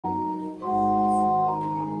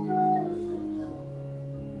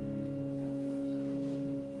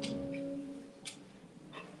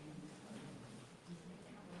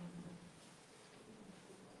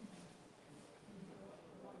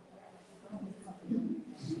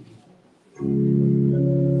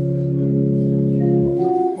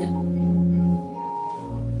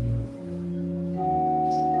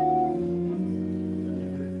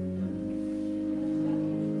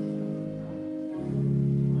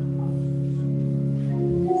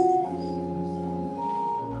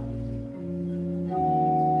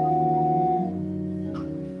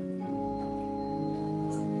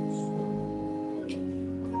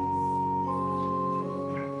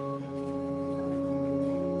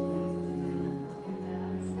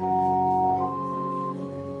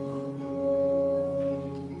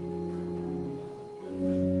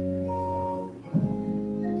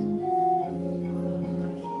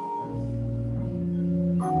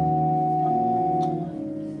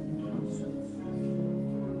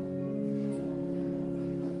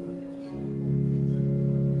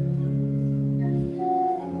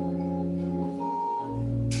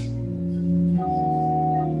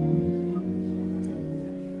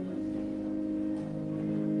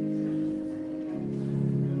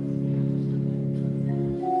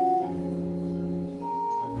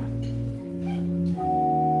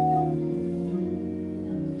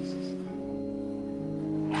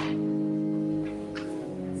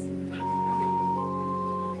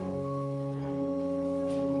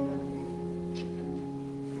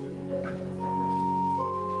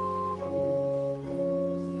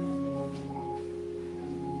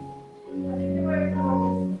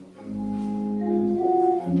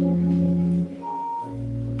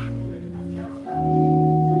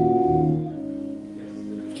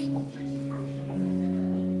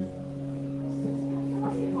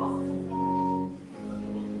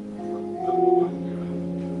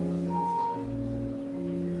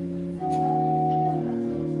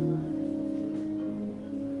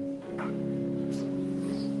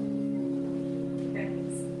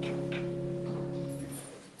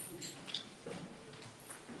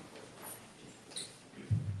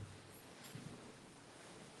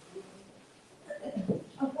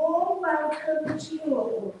to you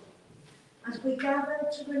all as we gather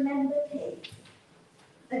to remember Keith,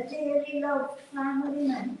 a dearly loved family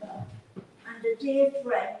member and a dear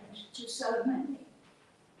friend to so many.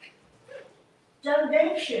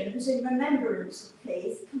 Donations in remembrance of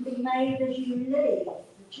Keith can be made as you leave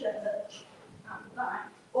the church and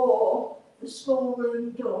back, or the schoolroom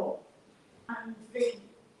door, and the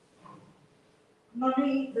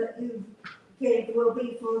money that you give will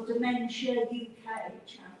be for Dementia UK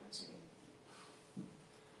charity.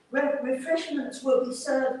 Refreshments will be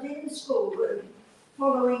served in the schoolroom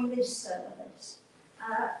following this service,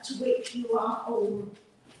 to which you are all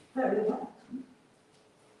very welcome.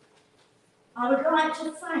 I would like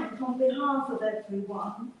to thank, on behalf of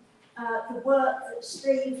everyone, the work that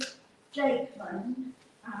Steve Jakeman,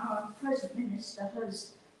 our present minister,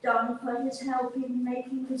 has done for his help in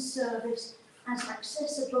making this service as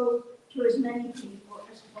accessible to as many people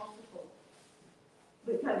as possible.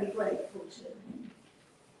 We're very grateful to him.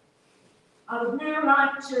 I would now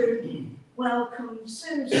like to welcome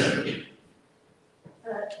Susan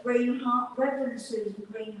Greenhart, Revd Susan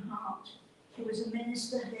Greenhart. She was a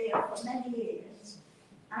minister here for many years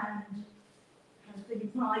and has been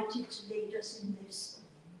invited to lead us in this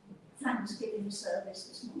Thanksgiving service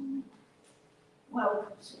this morning.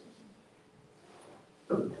 Welcome, Susan.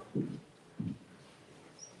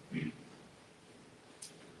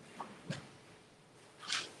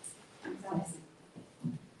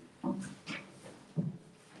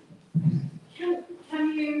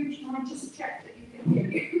 Can I just check that you can hear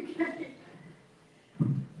me?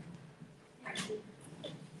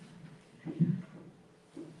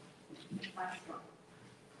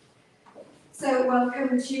 So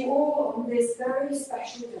welcome to you all on this very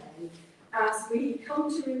special day as we come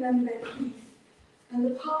to remember Keith and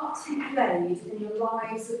the part he played in the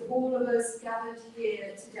lives of all of us gathered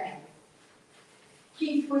here today.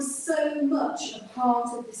 Keith was so much a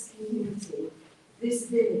part of this community, this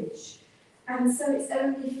village, and so it's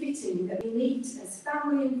only fitting that we meet as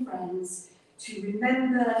family and friends to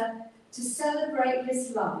remember, to celebrate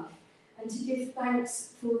his life, and to give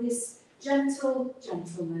thanks for this gentle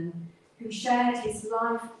gentleman who shared his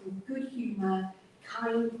life with good humour,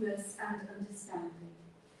 kindness and understanding.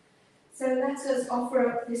 So let us offer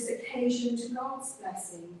up this occasion to God's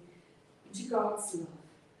blessing and to God's love.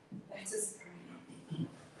 Let us pray.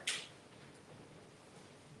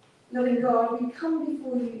 Loving God, we come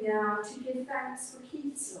before you now to give thanks for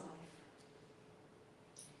Keith's life.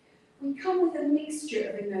 We come with a mixture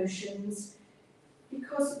of emotions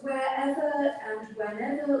because wherever and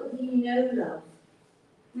whenever we know love,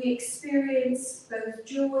 we experience both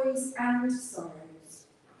joys and sorrows.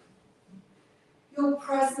 Your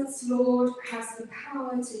presence, Lord, has the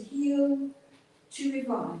power to heal, to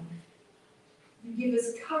revive. You give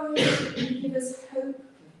us courage, you give us hope,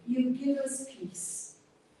 you give us peace.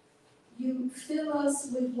 You fill us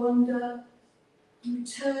with wonder, you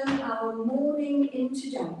turn our mourning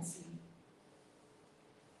into dancing.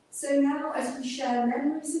 So now, as we share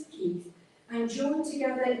memories of Keith and join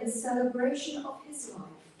together in celebration of his life,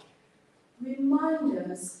 remind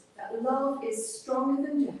us that love is stronger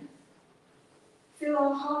than death. Fill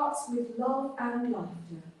our hearts with love and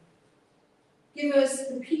laughter. Give us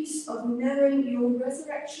the peace of knowing your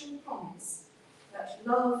resurrection promise that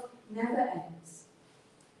love never ends.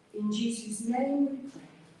 In Jesus' name we pray.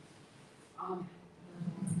 Amen.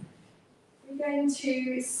 We're going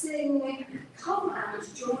to sing Come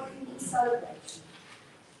and Join the Celebration.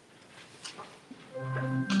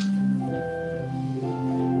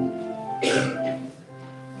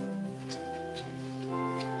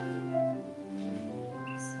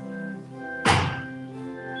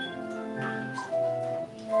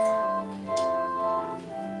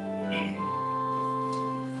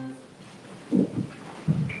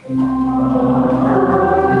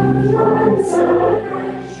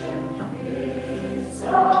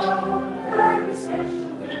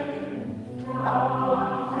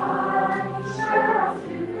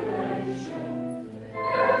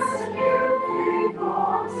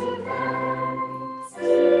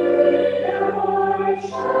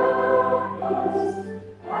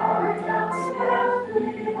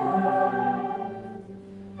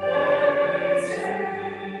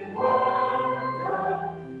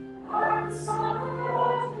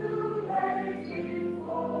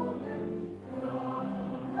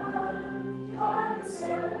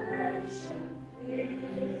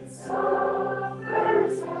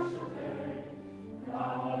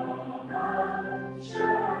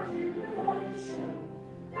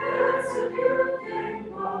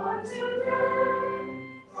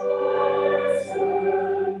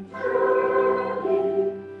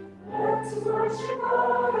 Worship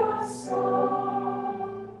our soul.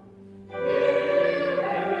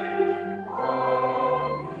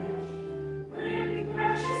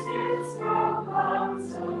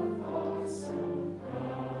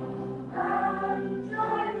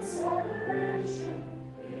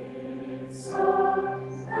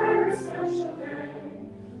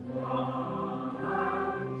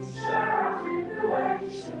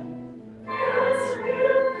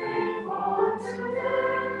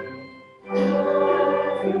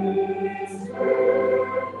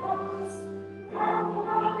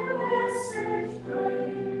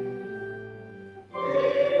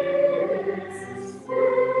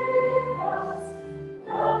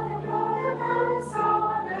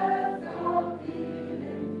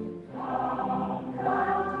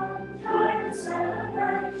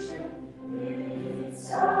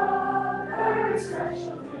 God is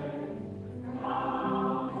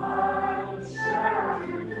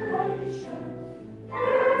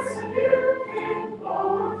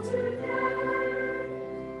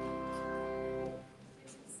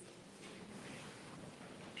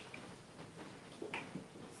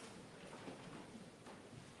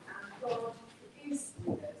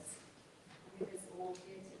with us, and with us all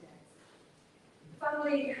here today. The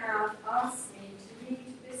family have asked me to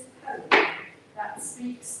read this poem that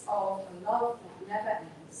speaks of a love that never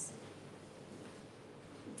ends.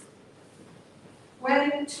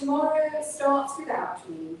 When tomorrow starts without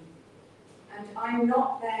me, and I'm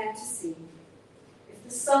not there to see, if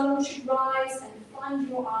the sun should rise and find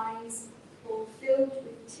your eyes all filled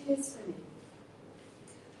with tears for me,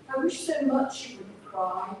 I wish so much you wouldn't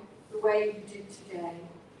cry the way you did today,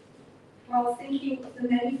 while thinking of the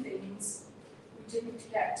many things we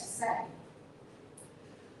didn't get to say.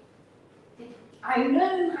 I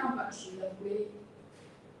know how much you love me,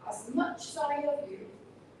 as much as I love you,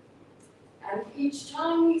 and each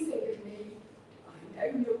time you think of me, I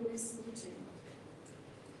know you'll miss me too.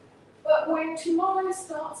 But when tomorrow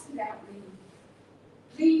starts without me,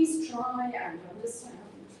 please try and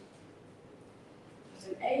understand that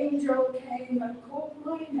an angel came and called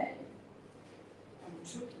my name and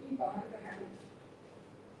took me by the hand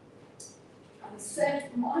and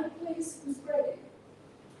said my place was ready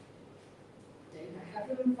in a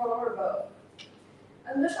heaven far above,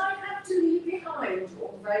 and that I had to leave behind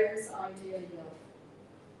all those I dearly love.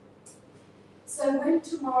 So when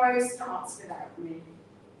tomorrow starts without me,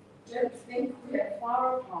 don't think we're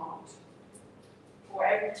far apart, for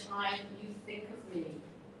every time you think of me,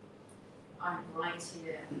 I'm right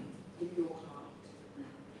here in your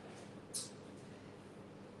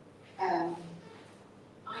heart.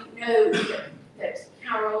 I know that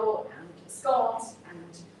Carol and Scott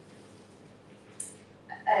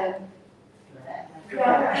and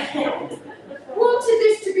wanted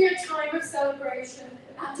this to be a time of celebration,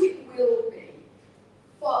 and it will be.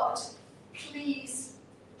 But please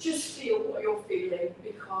just feel what you're feeling,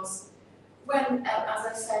 because when, as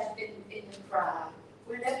I said in the prayer,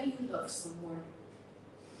 whenever you love someone,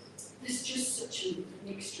 there's just such a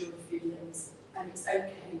mixture of feelings, and it's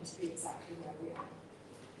okay to be exactly where we are.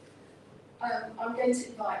 I'm going to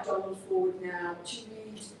invite Donald forward now to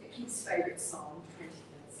read Keith's favourite psalm, 23rd.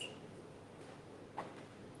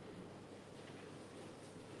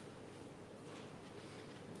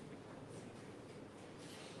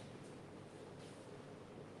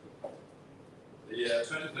 The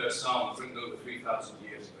 23rd Psalm was written over 3,000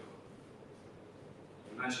 years ago.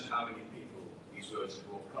 Imagine how many people these words have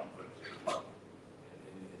brought comfort to in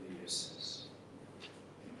the years since.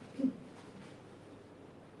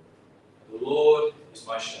 The Lord is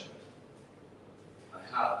my shepherd. I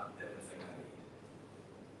have everything I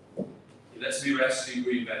need. He lets me rest in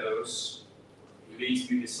green meadows. He leads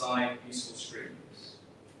me beside peaceful streams.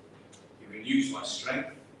 He renews my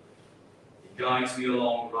strength. He guides me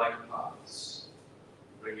along right paths,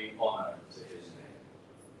 bringing honour to his name.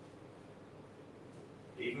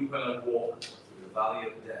 Even when I walk through the valley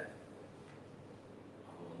of death,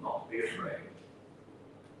 I will not be afraid,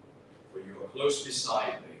 for you are close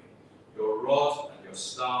beside me. Your rod and your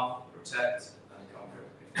staff protect and comfort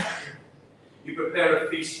me. You prepare a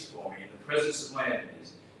feast for me in the presence of my enemies.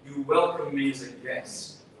 You welcome me as a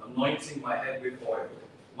guest, anointing my head with oil.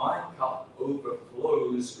 My cup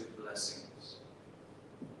overflows with blessings.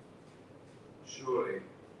 Surely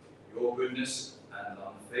your goodness and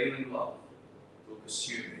unfailing love will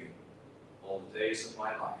pursue me all the days of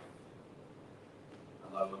my life,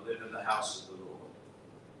 and I will live in the house of the Lord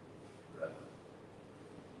forever.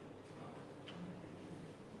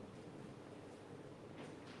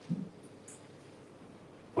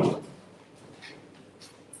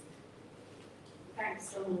 Thanks,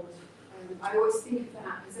 Donald. I always think of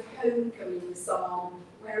that as a homecoming psalm,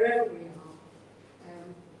 wherever we are,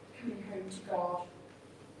 coming home to God,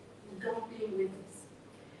 and God being with us.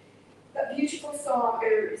 That beautiful psalm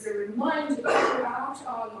is a reminder that throughout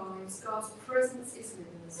our lives, God's presence is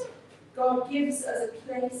with us. God gives us a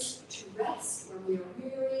place to rest when we are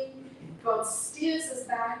weary. God steers us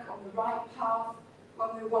back on the right path when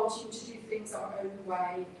we're wanting to do things our own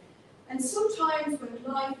way. And sometimes when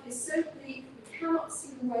life is so bleak we cannot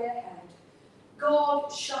see the way ahead,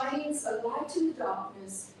 God shines a light in the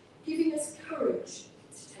darkness, giving us courage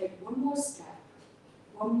to take one more step,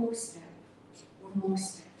 one more step, one more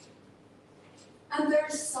step. And there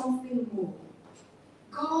is something more.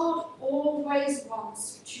 God always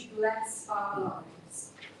wants to bless our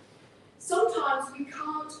lives. Sometimes we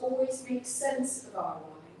can't always make sense of our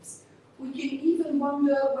lives. We can even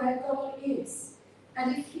wonder where God is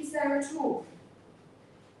and if he's there at all.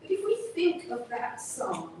 think of that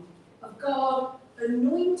psalm of God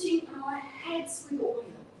anointing our heads with oil,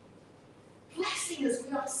 blessing us,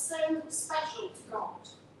 we are so special to God.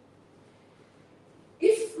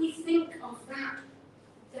 If we think of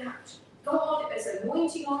that God is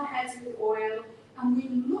anointing our heads with oil, and we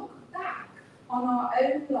look back on our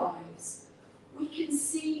own lives, we can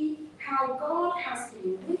see how God has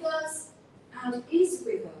been with us and is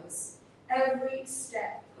with us every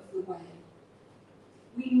step of the way.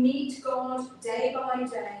 We meet God day by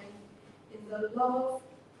day in the love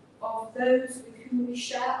of those with whom we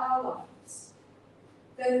share our lives,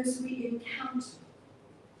 those we encounter,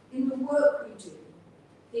 in the work we do,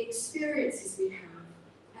 the experiences we have,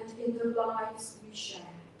 and in the lives we share.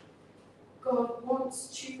 God wants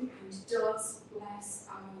to and does bless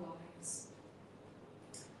our lives.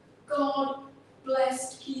 God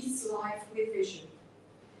blessed Keith's life with vision.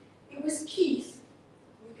 It was Keith.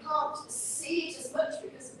 We can't see it as much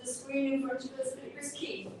because of the screen in front of us, but it was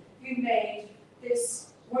Keith who made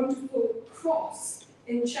this wonderful cross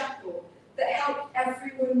in chapel that helped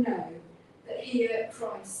everyone know that here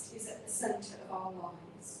Christ is at the centre of our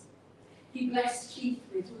lives. He blessed Keith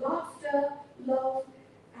with laughter, love,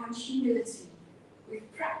 and humility, with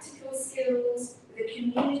practical skills, with a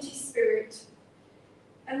community spirit.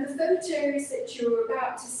 And the photos that you're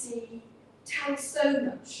about to see tell so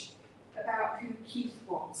much about who Keith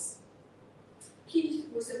was. Keith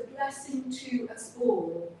was a blessing to us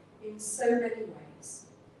all in so many ways.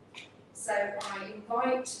 So I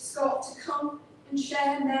invite Scott to come and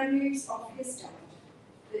share memories of his dad,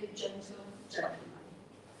 the gentle gentleman.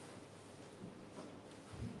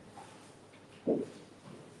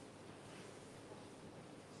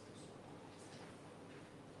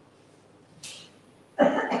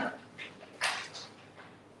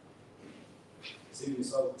 Susan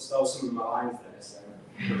stole some of my lines there, so.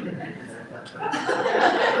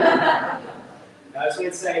 I just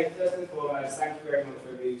wanted to say, first and foremost, thank you very much for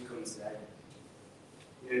agreeing to come today.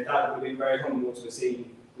 Dad would have been very humble to have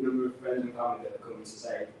seen the number of friends and family that have come to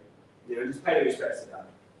say, just pay the respects to Dad.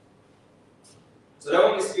 So I don't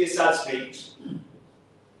want this to be a sad speech.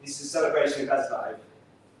 This is a celebration of Dad's life.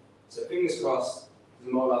 So fingers crossed,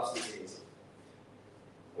 there's more laughs than tears.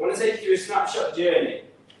 I want to take you through a snapshot journey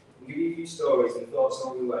and give you a few stories and thoughts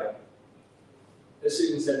along the way. As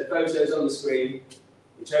Susan said, the photos on the screen,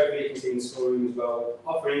 which hopefully you can see in the schoolroom as well,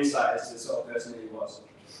 offer insight as to the sort of person that he was.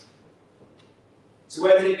 So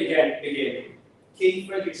where did it begin? Keith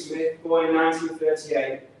Frederick Smith, born in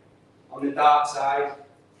 1938, on the dark side,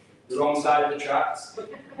 the wrong side of the tracks,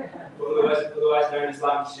 otherwise known as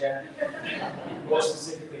Lancashire, more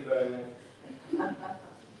specifically Birmingham.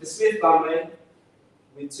 The Smith family,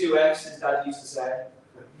 with two F's, as Dad used to say,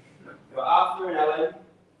 were Arthur and Ellen,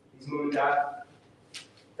 his mum and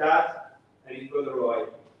Dad and his brother Roy,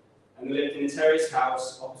 and they lived in a terraced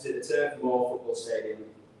house opposite the Turf Moor football stadium,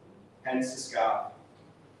 hence the scar.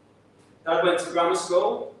 Dad went to grammar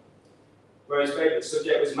school, where his favourite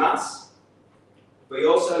subject was maths, but he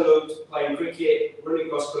also loved playing cricket, running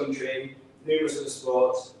cross country, numerous other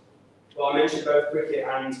sports, but I mentioned both cricket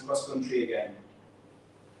and cross country again.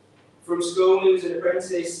 From school, he was an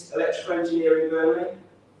apprentice electrical engineer in Birmingham,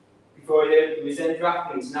 before he was then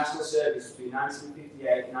drafted into national service between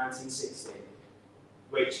 1958 and 1960,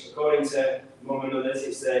 which, according to Mum and others,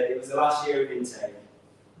 it was the last year of intake.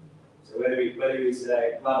 So whether he was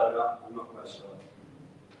glad or not, I'm not quite sure.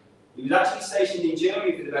 He was actually stationed in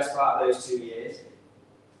Germany for the best part of those 2 years,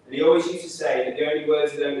 and he always used to say that the only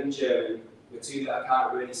words he learned in German were two that I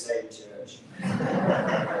can't really say in church.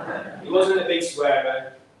 He wasn't a big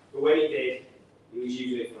swearer, but when he did, he was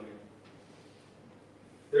usually funny.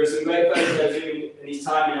 There are some great photos of him in his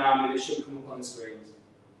time in the army that should come up on the screens.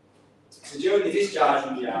 So during the discharge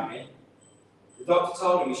from the army, the doctor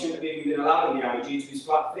told him he shouldn't have even been allowed in the army due to his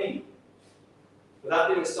flat feet. But that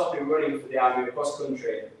didn't stop him running for the army across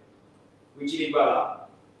country, which he did well at.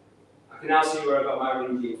 I can now see where I got my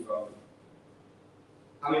running gene from.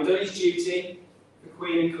 Having done his duty for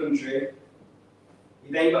Queen and country,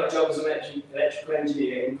 he then got a job as an electrical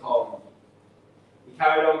engineer in Colne. He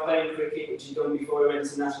carried on playing cricket, which he'd done before he went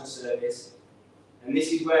to national service, and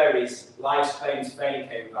this is where his life's claim to fame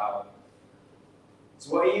came about.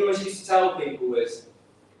 So what he always used to tell people was,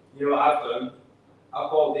 you know what I've done? I've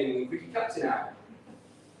bowled the England cricket captain out.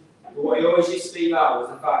 But what he always used to leave out was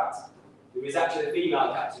the fact that he was actually the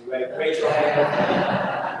female captain, Rachel Hayden.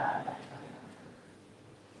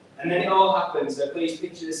 And then it all happened, so please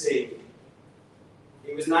picture the scene.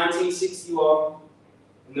 It was 1961,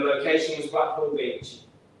 and the location was Blackpool Beach.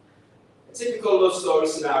 A typical love story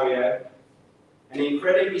scenario. An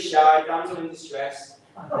incredibly shy damsel in distress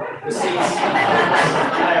receives...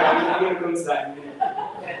 I'm going to come to that in a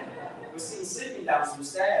minute. We're seen slipping down some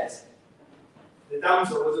stairs. The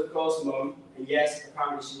damsel was, of course, Mum, and yes,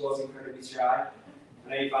 apparently she was incredibly shy. I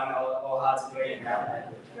know you find that all hard to believe now.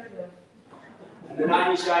 And the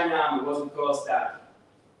knight in shining armour was, of course, Dad.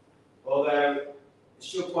 Although, I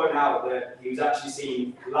should point out that he was actually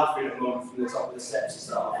seen laughing at Mum from the top of the steps to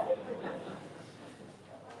start off with.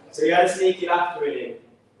 So he had a sneaky laughter in him,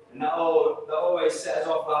 and that always set us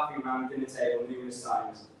off laughing around the dinner table numerous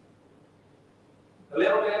times. A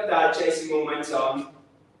little bit of Dad chasing Mum went on,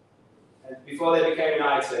 before they became an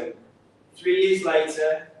item. 3 years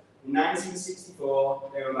later, in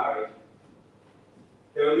 1964, they were married.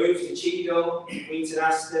 They were moved to Cheadle, Wheaton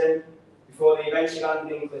Aston, before they eventually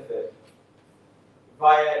landed in Clifford,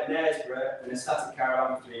 via Knaresborough and a static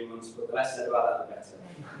caravan for 3 months, but the less said about that,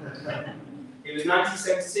 the better. It was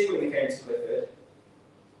 1972 when they came to Clifford,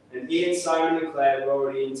 and Ian, Simon and Claire were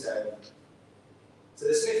already in tow. So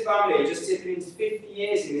the Smith family had just tipped into 50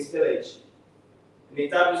 years in this village. And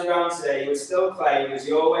if Dad was around today, he would still claim, as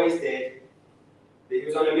he always did, that he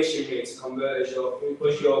was on a mission here to convert us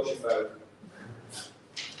Yorkshire folk.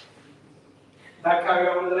 Dad carried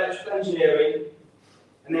on with electrical engineering,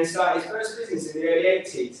 and then started his first business in the early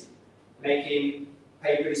 80s, making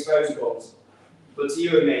paper disposables. But to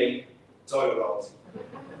you and me, toilet rolls.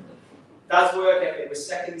 Dad's work ethic was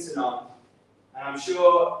second to none, and I'm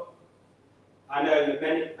sure I don't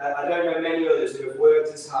know many others who have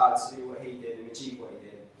worked as hard to do what he did and achieve what he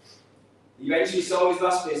did. He eventually sold his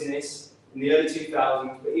last business in the early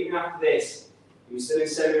 2000s, but even after this, he was still in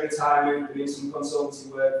semi-retirement, doing some consultancy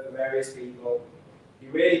work for various people. He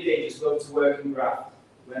really did just love to work and graft,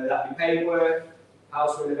 whether that be paintwork,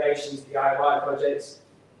 house renovations, DIY projects.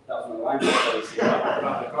 That was my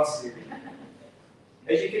line across it.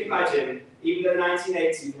 As you can imagine, even though the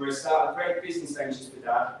 1980s were a start of great business ventures for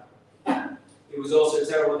Dad, it was also a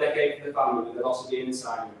terrible decade for the family with the loss of Ian and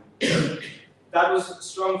Simon. Dad was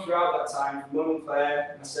strong throughout that time, from Mum and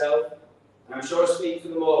Claire, myself, and I'm sure I speak for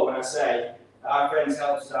them all when I say that our friends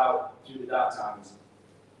helped us out through the dark times.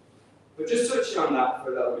 But just touching on that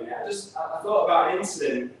for a little minute, I thought about an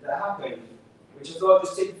incident that happened, which I thought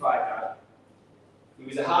just typified Dad. He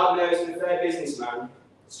was a hard-nosed and fair businessman,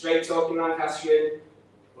 straight-talking Lancastrian,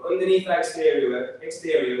 but underneath that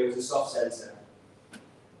exterior was a soft centre.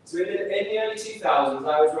 So in the early 2000s,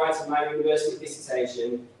 I was writing my university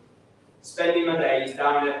dissertation, spending my days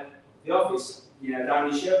down at the office, down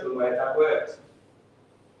in Sheffield where Dad worked,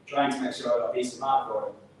 trying to make sure I got a decent mark for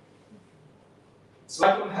him. So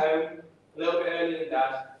I come home a little bit earlier than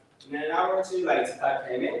Dad, and then an hour or two later, Dad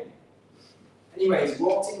came in. Anyways, he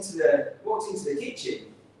walked into the kitchen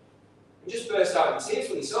and just burst out in tears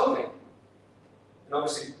when he saw me. And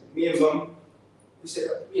obviously, me and Mum, we said,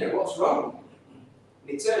 what's wrong?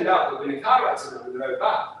 And it turned out there had been a car accident on the road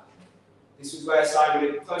back. This was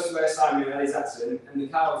close to where Simon had his accident, and the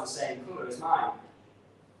car was the same colour as mine.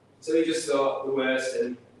 So he just thought the worst,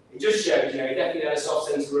 and it just showed, he definitely had a soft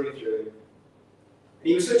sense running through him. And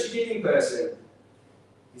he was such a giving person.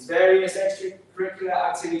 His various extracurricular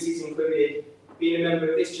activities included being a member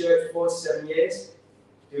of this church for 47 years,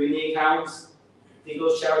 doing the accounts,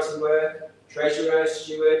 Diggle's charity work, treasurer,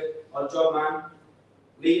 steward, odd job man,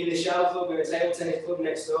 leading the shell club and a table tennis club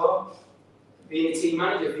next door, being a team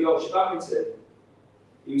manager for Yorkshire Badminton.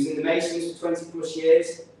 He was in the Masons for 20 plus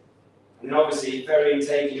years, and then obviously ferrying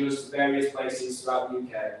taking us to various places throughout the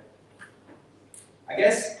UK. I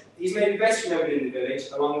guess he's maybe best remembered in the village,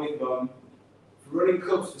 along with Mum, for running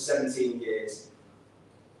clubs for 17 years.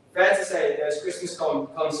 Fair to say that those Christmas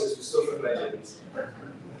concerts were Suffolk legends.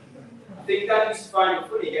 I think Dad used to find it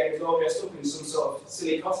funny getting us all dressed up in some sort of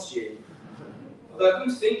silly costume. Although, come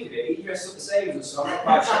to think of it, he dressed up the same as us, so I'm not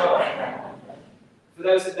quite sure. For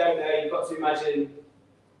those that don't know, you've got to imagine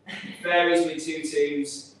fairies with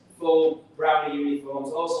tutus, full brownie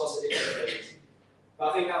uniforms, all sorts of different things. But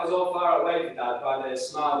I think that was all far away from Dad by the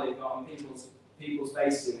smile they got on people's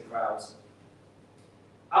faces in the crowds.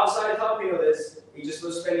 Outside of helping others, he just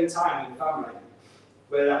loved spending time with the family,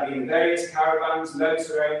 whether that be in the various caravans,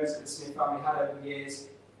 motorhomes that the Smith family had over the years,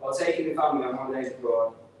 or taking the family on holidays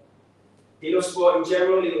abroad. He loved sport in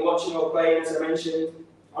general, either watching or playing, as I mentioned,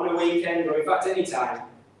 on a weekend, or in fact any time.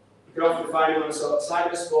 You could often find him on the side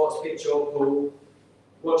of a sports pitch or pool,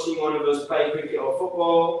 watching one of us play cricket or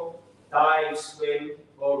football, dive, swim,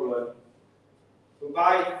 or run. But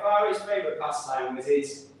by far his favourite pastime was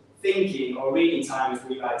his thinking or reading time, as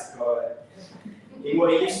we like to call it, in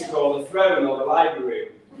what he used to call the throne or the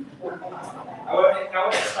library room. I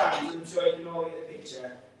won't expand, I'm sure you can all get the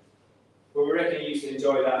picture, but we reckon he used to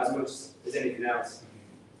enjoy that as much as anything else.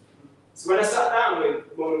 So when I sat down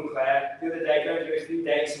with Mum and Claire the other day, going through a few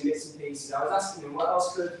dates and bits and pieces, I was asking them what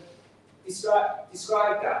else could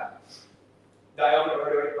describe that I haven't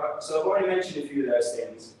already. So I've already mentioned a few of those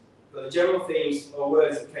things, but the general themes or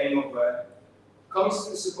words that came up were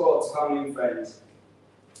constant support to family and friends.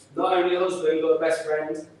 Not only a husband, but a best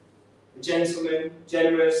friend, a gentleman,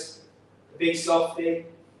 generous, a big softie,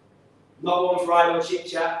 not one for idle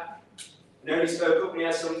chit-chat, and only spoke up when he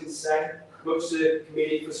had something to say, much to the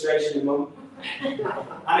comedic frustration of Mum, and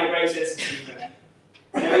a great sense of humour.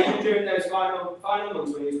 You know, even during those final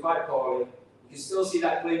months when he was quite poorly, you can still see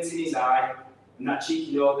that glint in his eye and that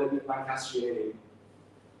cheeky northern Lancastrian in him.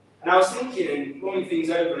 And I was thinking and mulling things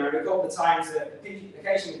over, and I recalled the times that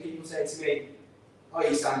occasionally people say to me, "Oh,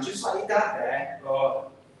 you sound just like your dad there," or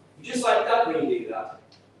 "You're just like Dad when you do that."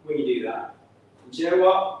 And do you know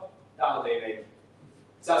what? That'll do me.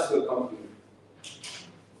 So that's a good compliment.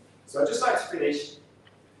 So I'd just like to finish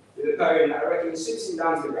with a poem that I reckon sits him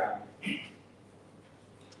down to the ground.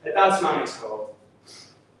 A Dad's Man it's called.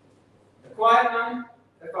 A quiet man,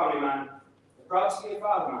 a family man, a proud to be a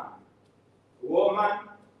father man, a warm man,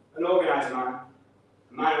 an organiser man,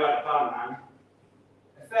 a man who had a plan man,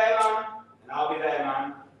 a fair man, and I'll be there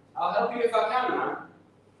man, I'll help you if I can man,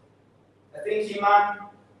 a thinking man,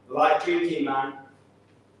 a light drinking man,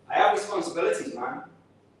 I have responsibilities man,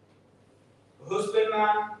 a husband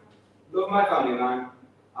man, love my family man,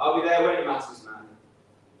 I'll be there when it matters man,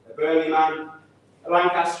 a Burnley man, a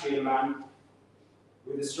Lancastrian man,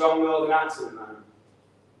 with a strong northern accent man,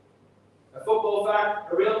 a football fan,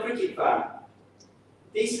 a real cricket fan,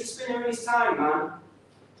 a decent spinner in his time man,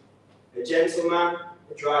 a gentleman,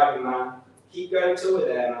 a driving man, keep going till we're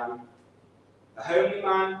there man, a homely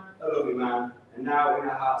man, a loving man, and now in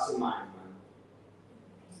our hearts and minds man.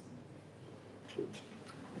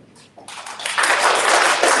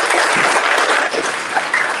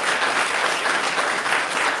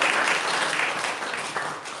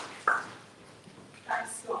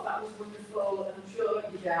 Thanks, Scott. That was wonderful, and I'm sure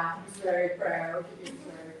your dad was very proud. He was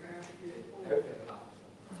very proud of you.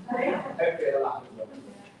 Hopefully they'll laugh as well.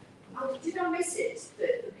 Oh, did I miss it?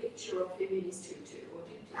 The picture of him in his tutu, or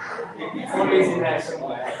did you? Probably is in there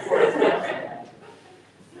somewhere.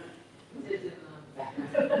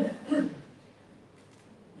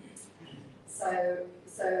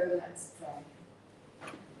 So let's pray.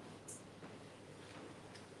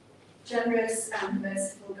 Generous and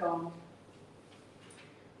merciful God,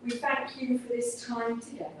 we thank you for this time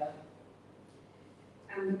together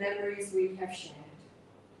and the memories we have shared.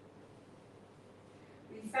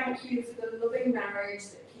 We thank you for the loving marriage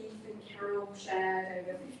that Keith and Carol shared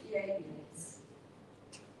over 58 years.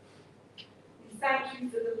 We thank you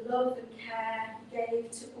for the love and care he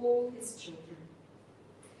gave to all his children.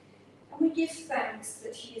 And we give thanks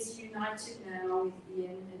that he is united now with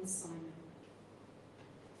Ian and Simon.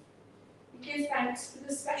 We give thanks for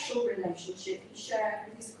the special relationship he shared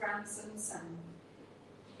with his grandson Sam,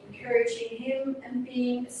 encouraging him and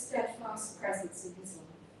being a steadfast presence in his life.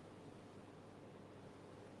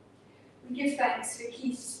 We give thanks for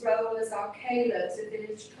Keith's role as our caler to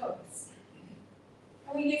village clubs.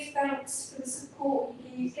 And we give thanks for the support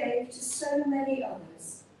he gave to so many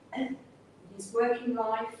others in his working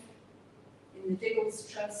life, in the Diggles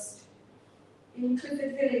Trust, in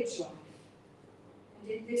Clifford village life,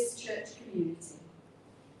 and in this church community.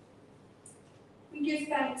 We give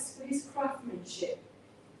thanks for his craftsmanship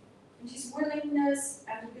and his willingness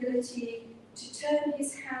and ability to turn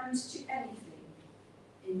his hand to anything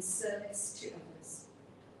in service to others.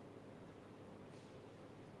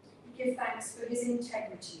 We give thanks for his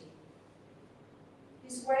integrity,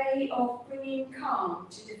 his way of bringing calm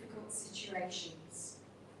to difficult situations,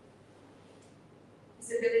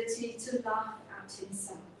 his ability to laugh at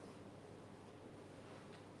himself.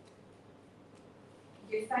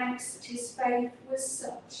 We give thanks that his faith was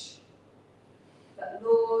such that,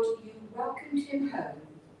 Lord, you welcomed him home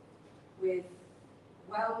with,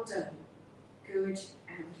 "Well done, good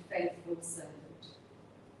and faithful servant."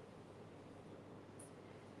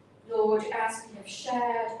 Lord, as we have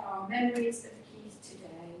shared our memories of Keith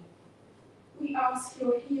today, we ask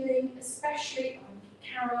your healing especially on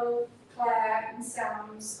Carol, Claire and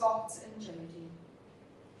Sam, Scott and Jodie,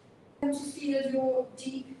 and to feel your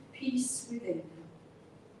deep peace within them.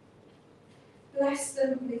 Bless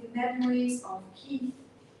them with memories of Keith,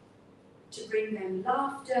 to bring them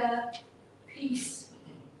laughter, peace,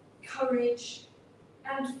 courage,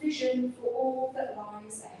 and vision for all that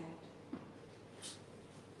lies ahead.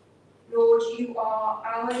 Lord, you are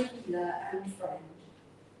our healer and friend.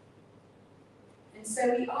 And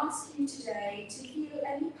so we ask you today to heal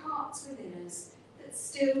any parts within us that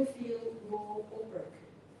still feel raw or broken.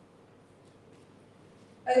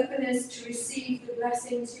 Open us to receive the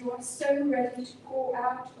blessings you are so ready to pour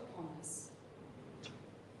out upon us.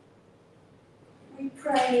 We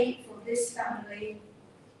pray for this family,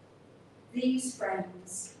 these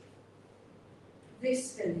friends,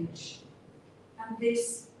 this village, and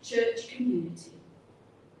this church community.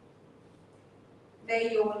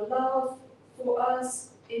 May your love for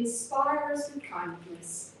us inspire us with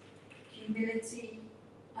kindness, humility,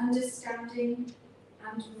 understanding,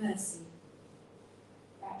 and mercy,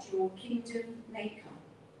 that your kingdom may come.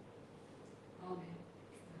 Amen.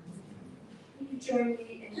 Will you join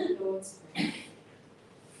me in the Lord's Prayer?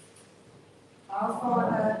 Our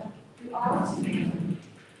Father, who art in heaven,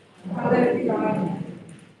 hallowed be thy name.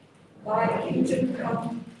 Thy kingdom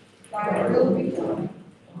come, thy will be done,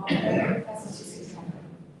 on earth as it is in heaven.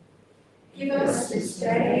 Give us this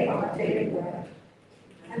day our daily bread,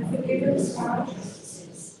 and forgive us our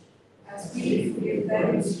trespasses, as we forgive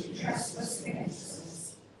those who trespass against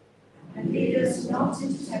us. And lead us not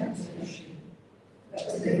into temptation, but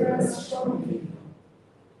deliver us from evil.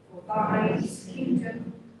 For thine is the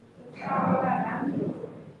kingdom, the power, and the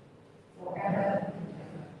glory, forever and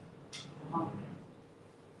ever. Amen.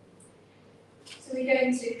 So we're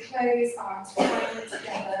going to close our time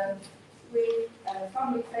together with a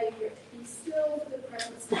family favourite, Be Still for the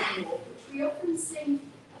Presence of the Lord, which we often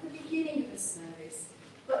sing at the beginning of the service,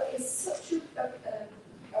 but it's such a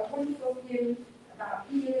wonderful hymn about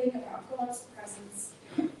healing, about God's presence,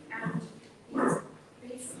 and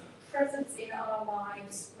His presence in our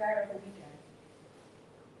lives wherever we go.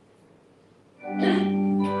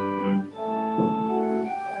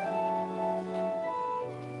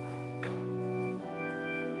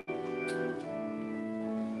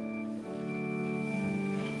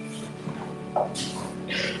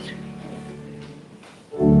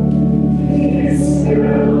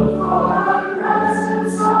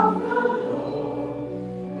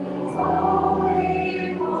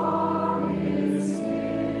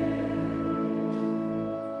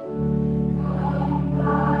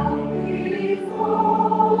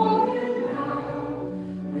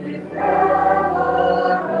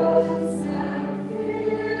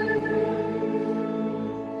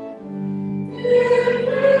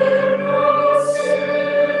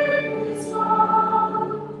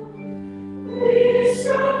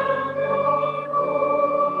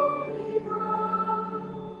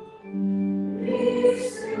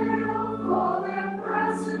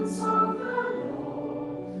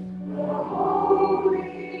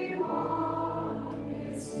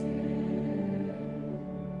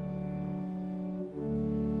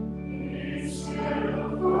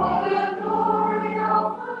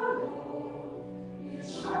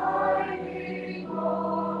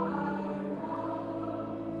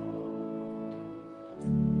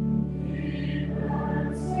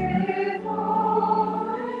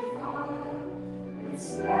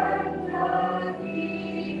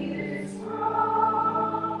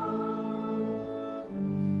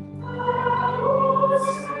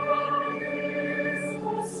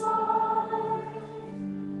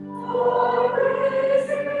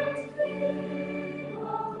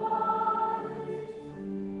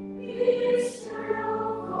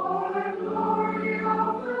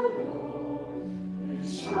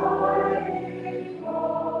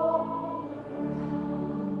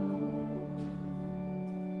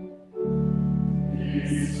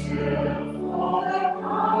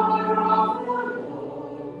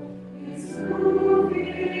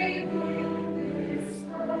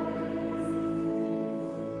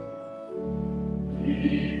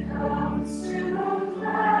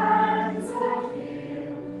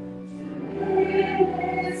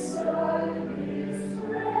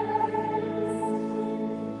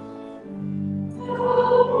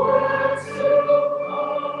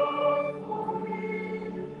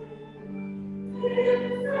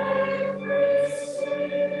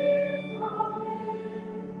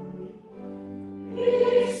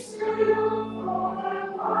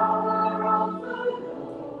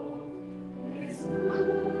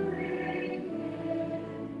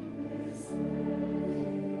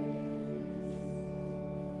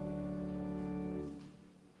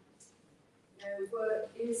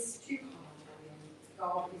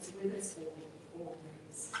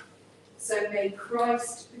 So may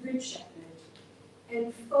Christ, the Good Shepherd,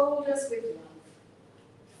 enfold us with love,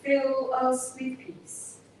 fill us with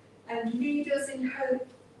peace, and lead us in hope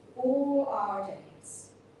all our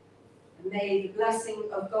days. And may the blessing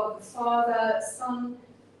of God the Father, Son,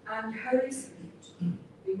 and Holy Spirit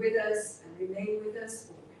be with us and remain with us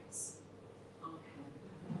always.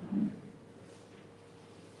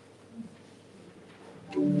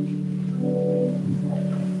 Amen.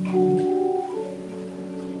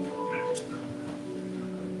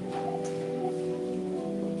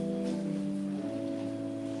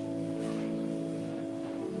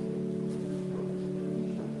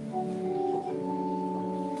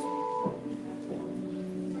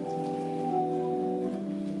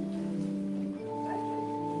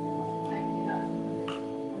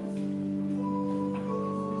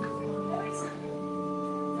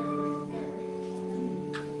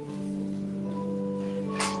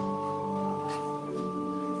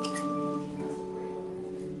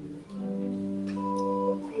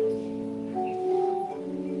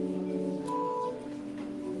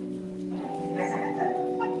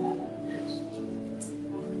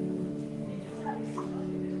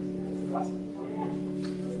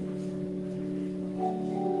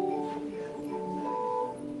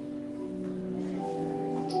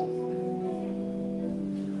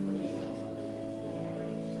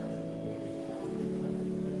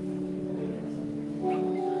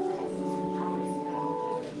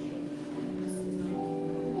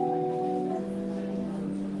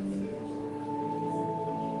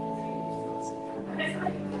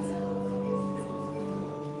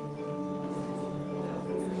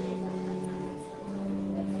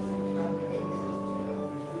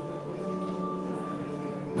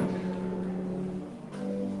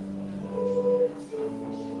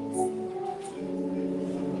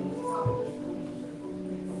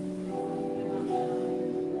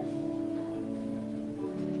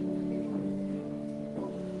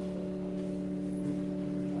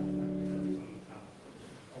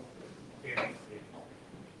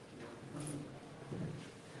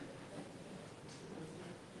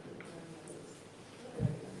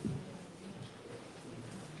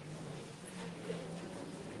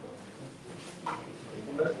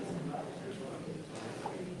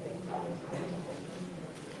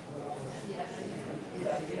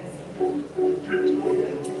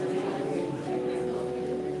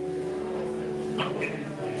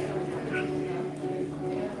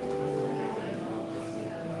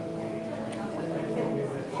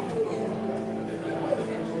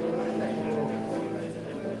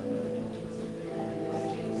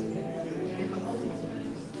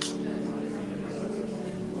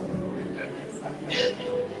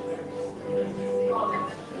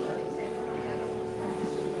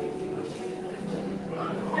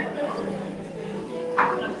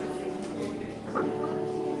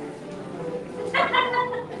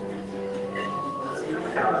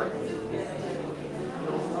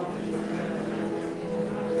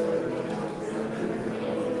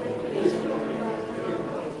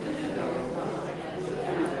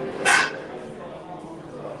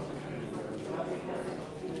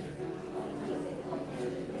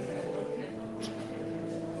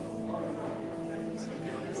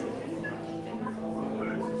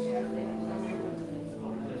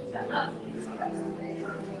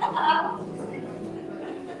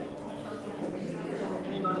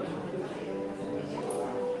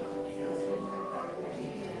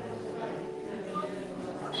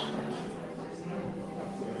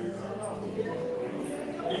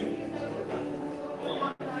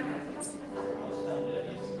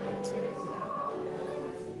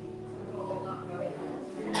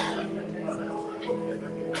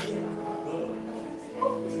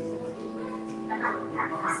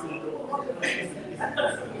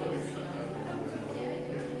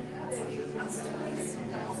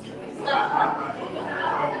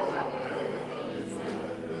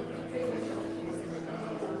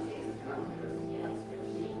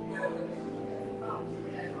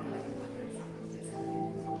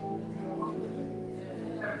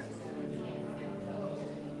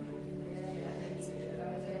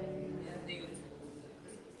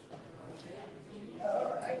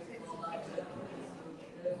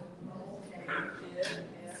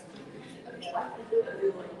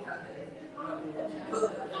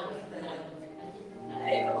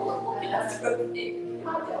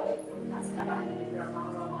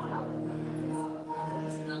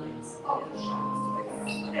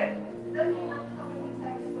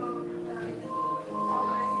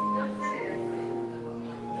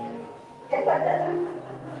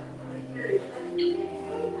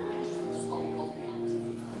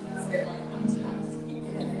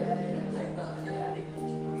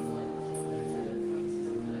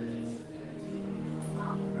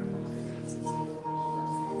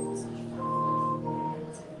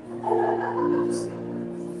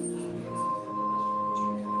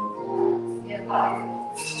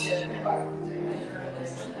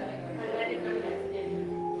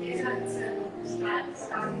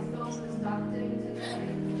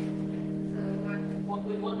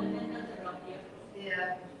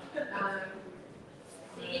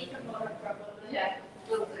 Yeah,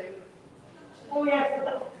 will do. Oh yes,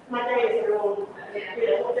 my days are all,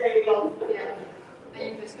 all day long. Yeah. Are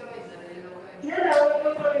you just going then? Are you not going? No, no,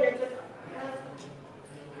 we're going in just,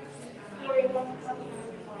 doing one.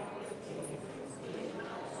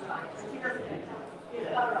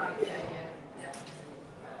 All right. Yeah, yeah.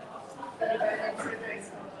 Are you going into the next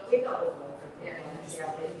one? Yeah.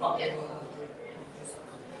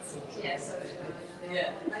 Yeah, so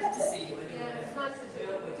yeah. Nice to see you. Yeah, it's nice to see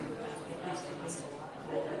you.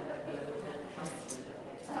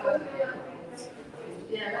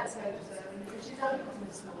 Yeah, let's hope so. She's only come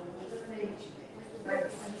this morning, doesn't he?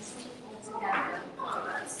 Together. Oh,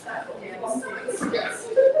 that's yeah,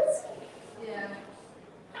 yeah.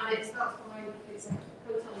 And it's not why it's a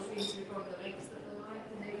hotel seems to be one of the links that they like,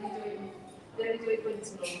 and they only do it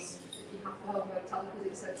winter months if you have the whole hotel because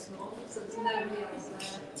it's so small, so there's nobody else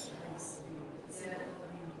there. Yeah.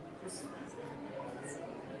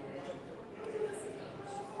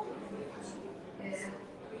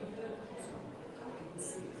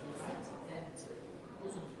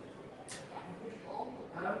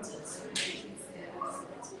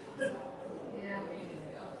 Yeah.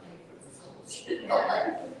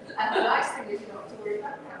 Yeah. And the nice thing is you don't have to worry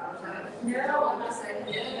about that. No, I'm not saying.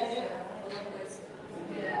 Yeah.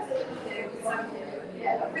 Yeah. Yeah, exactly.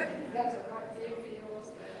 Yeah. That's a quite few for yours.